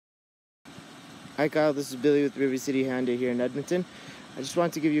Hi Kyle, this is Billy with River City Hyundai here in Edmonton. I just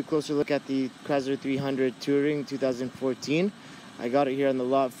wanted to give you a closer look at the Chrysler 300 Touring 2014. I got it here on the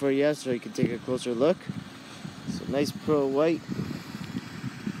lot for you so you can take a closer look. So nice pearl white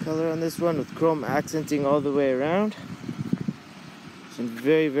color on this one with chrome accenting all the way around. It's in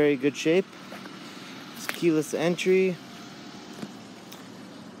very, very good shape. It's keyless entry.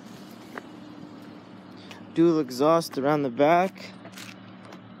 Dual exhaust around the back.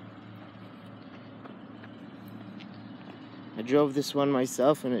 I drove this one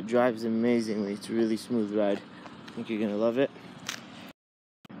myself and it drives amazingly. It's a really smooth ride. I think you're gonna love it.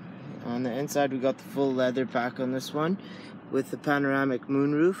 On the inside we got the full leather pack on this one with the panoramic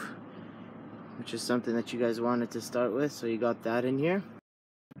moonroof, which is something that you guys wanted to start with, so you got that in here.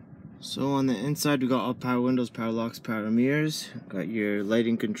 So on the inside we got all power windows, power locks, power mirrors. Got your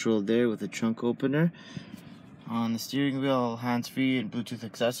lighting control there with a trunk opener. On the steering wheel, hands-free and Bluetooth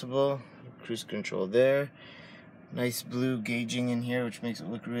accessible. Cruise control there. Nice blue gauging in here, which makes it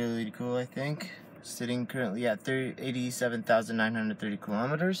look really cool, I think. Sitting currently at 87,930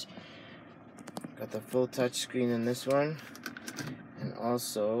 kilometers. Got the full touch screen in this one. And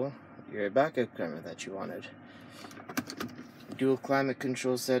also your backup camera that you wanted. Dual climate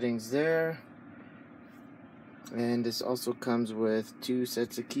control settings there. And this also comes with 2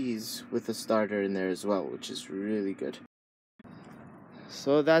 sets of keys with a starter in there as well, which is really good.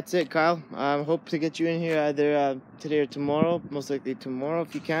 So that's it, Kyle. Hope to get you in here either today or tomorrow, most likely tomorrow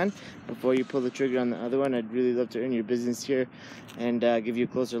if you can, before you pull the trigger on the other one. I'd really love to earn your business here and give you a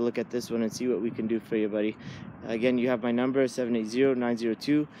closer look at this one and see what we can do for you, buddy. Again, you have my number,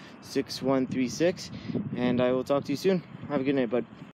 780-902-6136, and I will talk to you soon. Have a good night, bud.